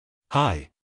Hi.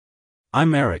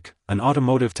 I'm Eric, an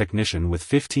automotive technician with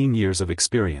 15 years of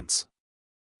experience.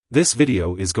 This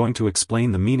video is going to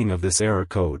explain the meaning of this error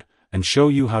code, and show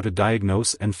you how to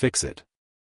diagnose and fix it.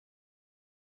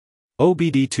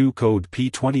 OBD-II code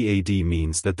P20AD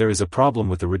means that there is a problem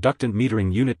with the reductant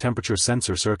metering unit temperature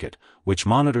sensor circuit, which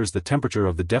monitors the temperature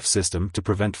of the DEF system to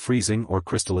prevent freezing or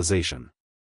crystallization.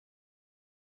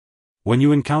 When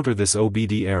you encounter this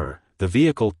OBD error, the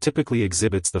vehicle typically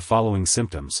exhibits the following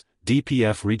symptoms.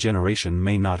 DPF regeneration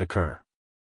may not occur.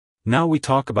 Now we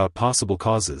talk about possible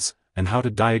causes, and how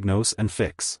to diagnose and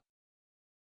fix.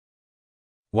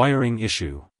 Wiring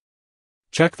issue.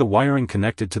 Check the wiring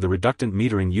connected to the reductant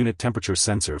metering unit temperature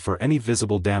sensor for any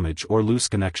visible damage or loose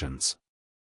connections.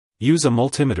 Use a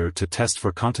multimeter to test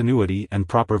for continuity and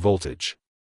proper voltage.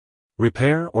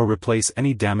 Repair or replace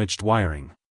any damaged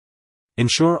wiring.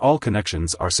 Ensure all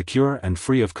connections are secure and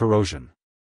free of corrosion.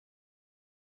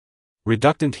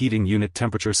 Reductant heating unit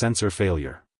temperature sensor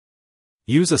failure.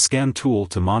 Use a scan tool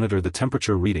to monitor the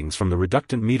temperature readings from the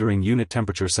reductant metering unit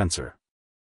temperature sensor.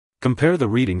 Compare the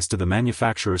readings to the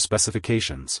manufacturer's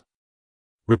specifications.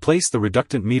 Replace the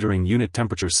reductant metering unit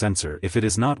temperature sensor if it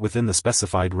is not within the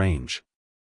specified range.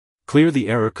 Clear the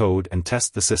error code and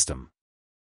test the system.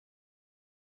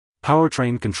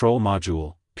 Powertrain control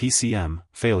module, PCM,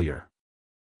 failure.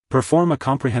 Perform a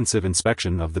comprehensive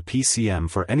inspection of the PCM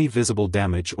for any visible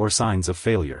damage or signs of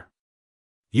failure.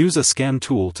 Use a scan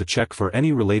tool to check for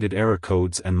any related error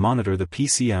codes and monitor the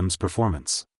PCM's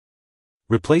performance.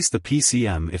 Replace the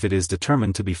PCM if it is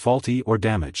determined to be faulty or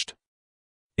damaged.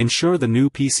 Ensure the new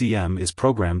PCM is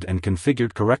programmed and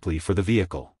configured correctly for the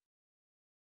vehicle.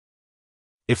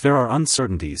 If there are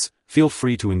uncertainties, feel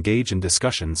free to engage in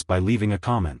discussions by leaving a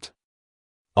comment.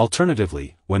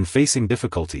 Alternatively, when facing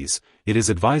difficulties, it is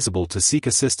advisable to seek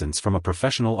assistance from a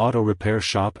professional auto repair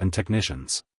shop and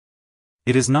technicians.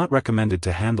 It is not recommended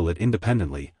to handle it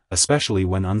independently, especially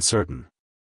when uncertain.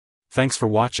 Thanks for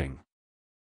watching.